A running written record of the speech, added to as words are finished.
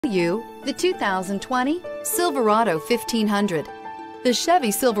you the 2020 Silverado 1500. The Chevy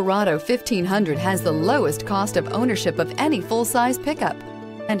Silverado 1500 has the lowest cost of ownership of any full-size pickup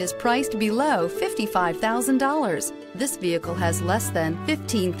and is priced below $55,000. This vehicle has less than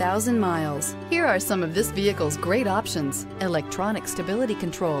 15,000 miles. Here are some of this vehicle's great options: electronic stability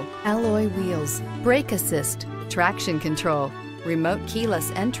control, alloy wheels, brake assist, traction control, remote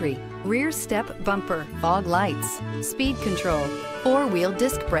keyless entry, rear step bumper, fog lights, speed control, four-wheel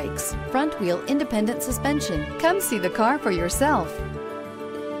disc brakes, front-wheel independent suspension. Come see the car for yourself.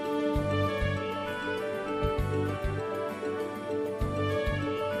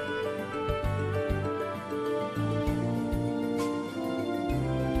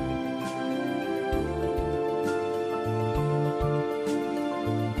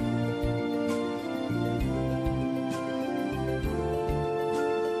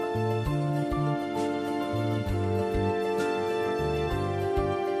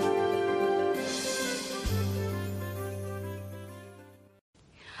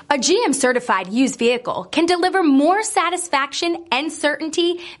 A GM-certified used vehicle can deliver more satisfaction and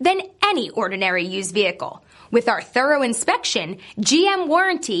certainty than any ordinary used vehicle. With our thorough inspection, GM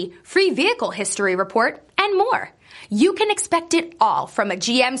warranty, free vehicle history report, and more. You can expect it all from a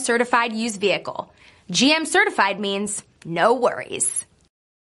GM-certified used vehicle. GM-certified means no worries.